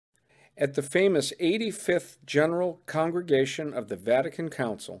At the famous 85th General Congregation of the Vatican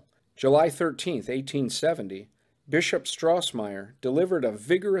Council, July 13, 1870, Bishop Strossmayer delivered a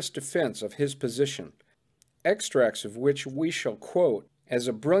vigorous defense of his position, extracts of which we shall quote as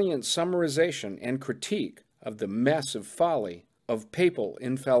a brilliant summarization and critique of the massive folly of papal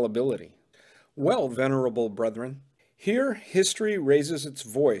infallibility. Well, venerable brethren, here history raises its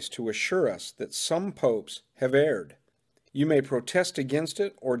voice to assure us that some popes have erred. You may protest against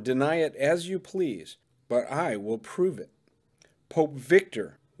it or deny it as you please, but I will prove it. Pope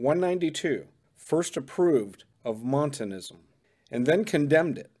Victor, 192, first approved of Montanism, and then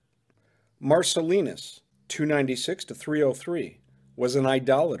condemned it. Marcellinus, 296 to 303, was an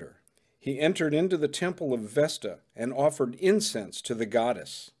idolater. He entered into the temple of Vesta and offered incense to the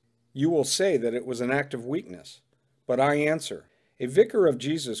goddess. You will say that it was an act of weakness, but I answer, a vicar of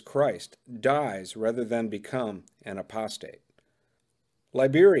Jesus Christ dies rather than become an apostate.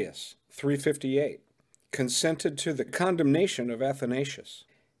 Liberius, 358, consented to the condemnation of Athanasius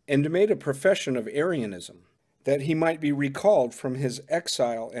and made a profession of Arianism, that he might be recalled from his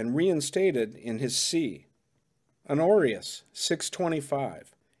exile and reinstated in his see. Honorius,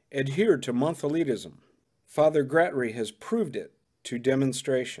 625, adhered to Monthelitism. Father Gratry has proved it to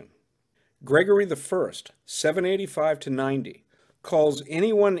demonstration. Gregory I, 785 to 90, calls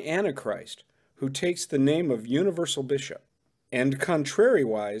anyone Antichrist who takes the name of universal bishop, and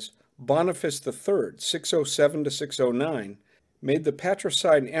contrariwise, Boniface III, 607 to 609, made the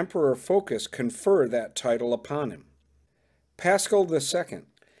patricide Emperor Phocas confer that title upon him. Paschal II,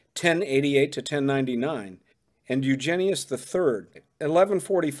 1088 to 1099, and Eugenius III,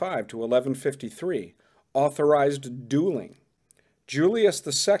 1145 to 1153, authorized dueling. Julius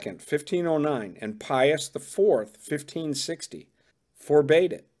II, 1509, and Pius IV, 1560,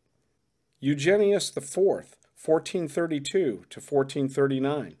 forbade it. Eugenius IV, 1432 to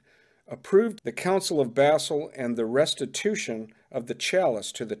 1439, approved the Council of Basel and the restitution of the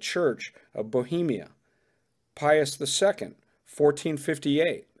chalice to the Church of Bohemia. Pius II,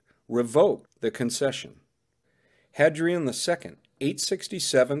 1458, revoked the concession. Hadrian II,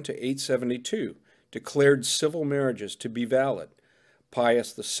 867 to 872, declared civil marriages to be valid.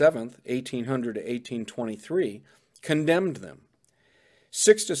 Pius VII, 1800 to 1823, condemned them.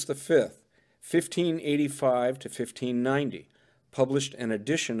 Sixtus V, 1585 to 1590, published an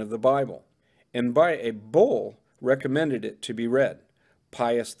edition of the Bible, and by a bull recommended it to be read.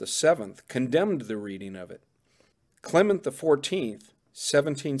 Pius VII condemned the reading of it. Clement XIV,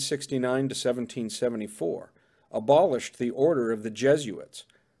 1769 to 1774, abolished the order of the Jesuits,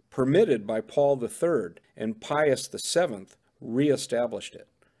 permitted by Paul III, and Pius VII re-established it.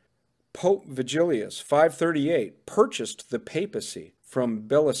 Pope Vigilius, 538, purchased the papacy from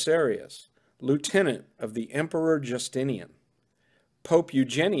Belisarius, lieutenant of the Emperor Justinian. Pope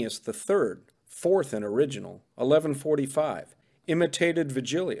Eugenius III, fourth and original, 1145, imitated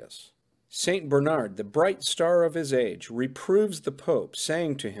Vigilius. Saint Bernard, the bright star of his age, reproves the Pope,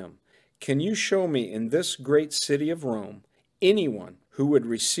 saying to him, "Can you show me in this great city of Rome anyone who would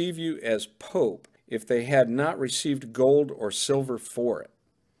receive you as Pope if they had not received gold or silver for it?"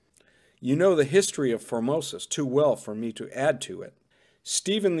 You know the history of Formosus too well for me to add to it.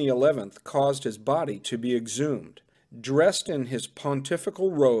 Stephen XI caused his body to be exhumed. Dressed in his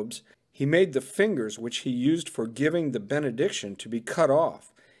pontifical robes, he made the fingers which he used for giving the benediction to be cut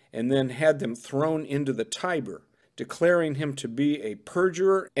off, and then had them thrown into the Tiber, declaring him to be a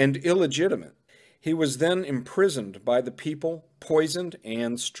perjurer and illegitimate. He was then imprisoned by the people, poisoned,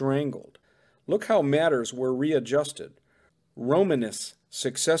 and strangled. Look how matters were readjusted. Romanus,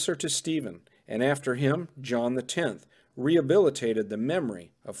 successor to Stephen, and after him John X, rehabilitated the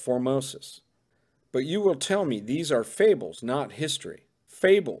memory of Formosus. But you will tell me these are fables, not history.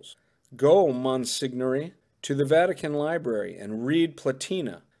 Fables. Go, Monsignore, to the Vatican Library and read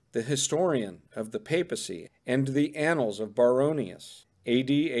Platina, the historian of the papacy, and the Annals of Baronius,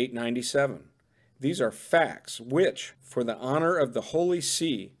 A.D. 897. These are facts which, for the honor of the Holy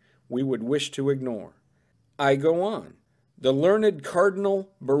See, we would wish to ignore. I go on. The learned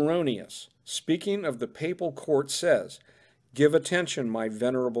Cardinal Baronius, speaking of the papal court, says, "Give attention, my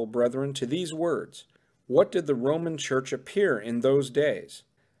venerable brethren, to these words. What did the Roman Church appear in those days?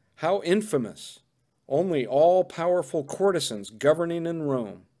 How infamous! Only all-powerful courtesans governing in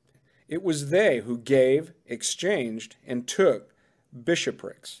Rome. It was they who gave, exchanged, and took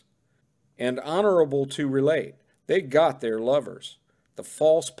bishoprics. And honorable to relate, they got their lovers, the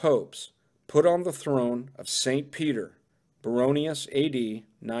false popes, put on the throne of St. Peter, Baronius, A.D.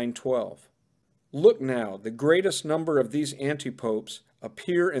 912. Look now, the greatest number of these antipopes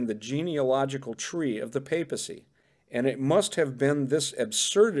appear in the genealogical tree of the papacy, and it must have been this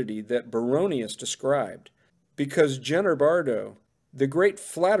absurdity that Baronius described, because Genubardo, the great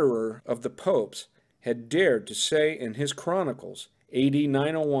flatterer of the popes, had dared to say in his Chronicles, AD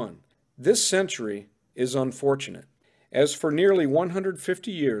 901, "This century is unfortunate. As for nearly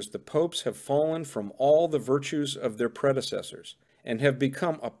 150 years the popes have fallen from all the virtues of their predecessors, and have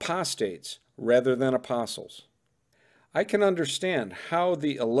become apostates rather than apostles." I can understand how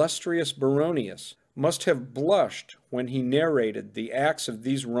the illustrious Baronius must have blushed when he narrated the acts of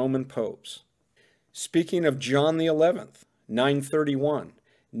these Roman popes. Speaking of John the 11th, 931,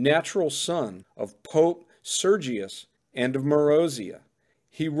 natural son of Pope Sergius and of Marozia,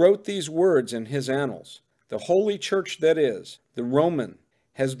 he wrote these words in his annals: "The holy church, that is, the Roman,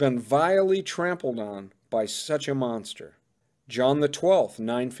 has been vilely trampled on by such a monster." John the 12th,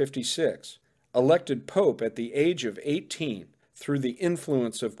 956, elected pope at the age of 18 through the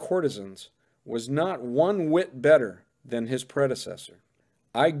influence of courtesans, was not one whit better than his predecessor.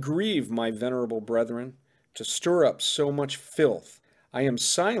 I grieve, my venerable brethren, to stir up so much filth. I am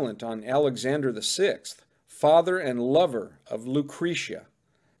silent on Alexander VI, father and lover of Lucretia.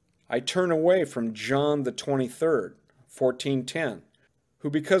 I turn away from John the 23rd, 1410, who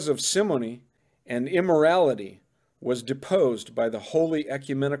because of simony and immorality was deposed by the Holy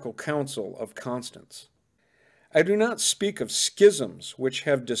Ecumenical Council of Constance. I do not speak of schisms which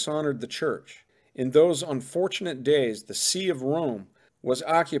have dishonored the Church. In those unfortunate days the See of Rome was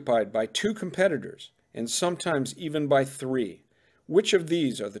occupied by 2 competitors, and sometimes even by 3. Which of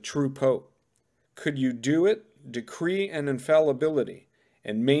these are the true pope? Could you do it, decree an infallibility,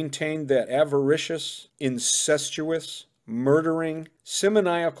 and maintain that avaricious, incestuous, murdering,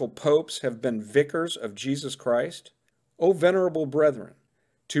 simoniacal popes have been vicars of Jesus Christ? O venerable brethren,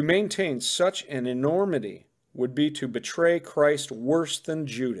 to maintain such an enormity would be to betray Christ worse than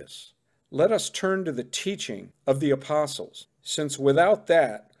Judas. Let us turn to the teaching of the apostles, since without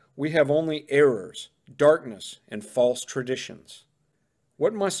that we have only errors, darkness, and false traditions.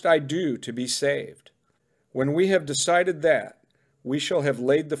 What must I do to be saved? When we have decided that, we shall have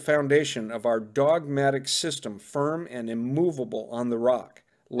laid the foundation of our dogmatic system firm and immovable on the rock,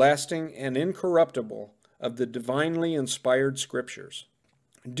 lasting and incorruptible, of the divinely inspired Scriptures.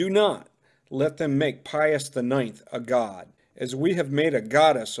 Do not let them make Pius IX a god, as we have made a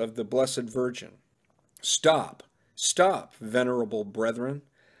goddess of the Blessed Virgin. Stop, stop, venerable brethren,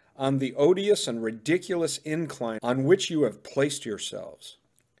 on the odious and ridiculous incline on which you have placed yourselves.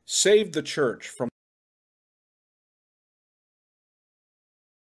 Save the Church from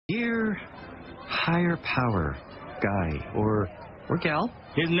Dear higher power guy or gal.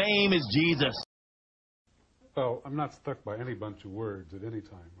 His name is Jesus. Oh, I'm not stuck by any bunch of words at any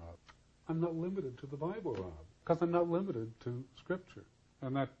time, Rob. I'm not limited to the Bible, Rob, because I'm not limited to Scripture,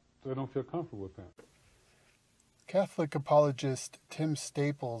 and that I don't feel comfortable with that. Catholic apologist Tim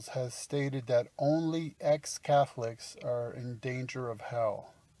Staples has stated that only ex-Catholics are in danger of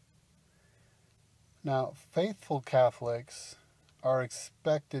hell. Now, faithful Catholics are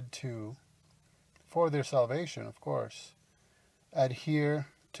expected to, for their salvation, of course, adhere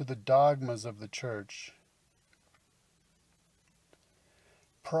to the dogmas of the Church.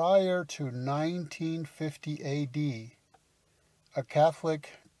 Prior to 1950 AD, a Catholic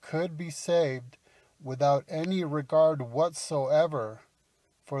could be saved without any regard whatsoever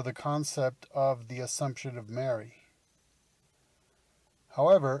for the concept of the Assumption of Mary.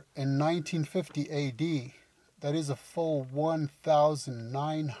 However, in 1950 AD, that is a full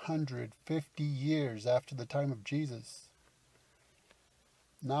 1,950 years after the time of Jesus,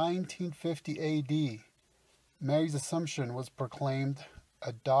 1950 AD, Mary's Assumption was proclaimed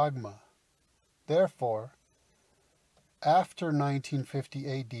a dogma. Therefore, after 1950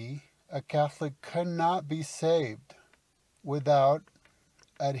 AD, a Catholic could not be saved without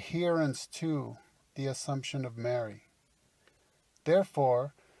adherence to the Assumption of Mary.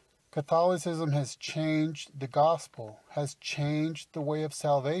 Therefore, Catholicism has changed the gospel, has changed the way of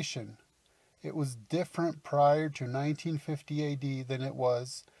salvation. It was different prior to 1950 AD than it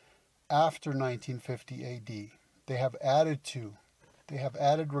was after 1950 AD. They have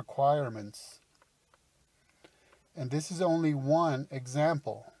added requirements. And this is only one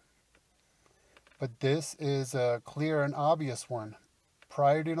example. But this is a clear and obvious one.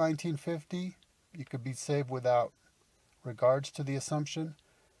 Prior to 1950, you could be saved without regards to the Assumption.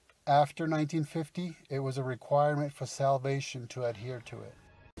 After 1950, it was a requirement for salvation to adhere to it.